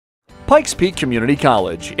Pikes Peak Community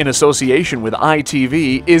College, in association with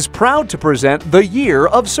ITV, is proud to present the Year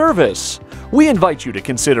of Service. We invite you to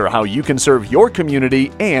consider how you can serve your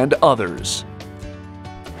community and others.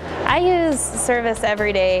 I use service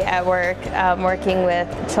every day at work, working with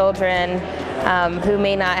children who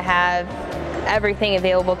may not have everything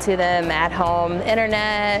available to them at home.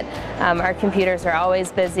 Internet, our computers are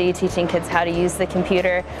always busy teaching kids how to use the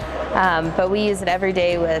computer, but we use it every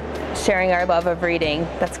day with sharing our love of reading.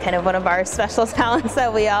 That's kind of one of our special talents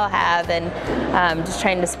that we all have, and just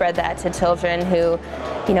trying to spread that to children who,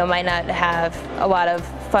 might not have a lot of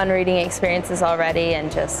fun reading experiences already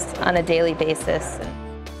and just on a daily basis.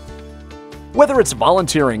 Whether it's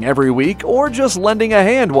volunteering every week or just lending a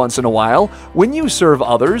hand once in a while, when you serve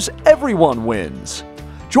others, everyone wins.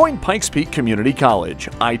 Join Pikes Peak Community College,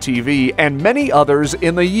 ITV, and many others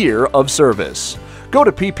in the Year of Service. Go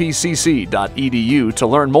to ppcc.edu to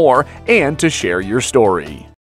learn more and to share your story.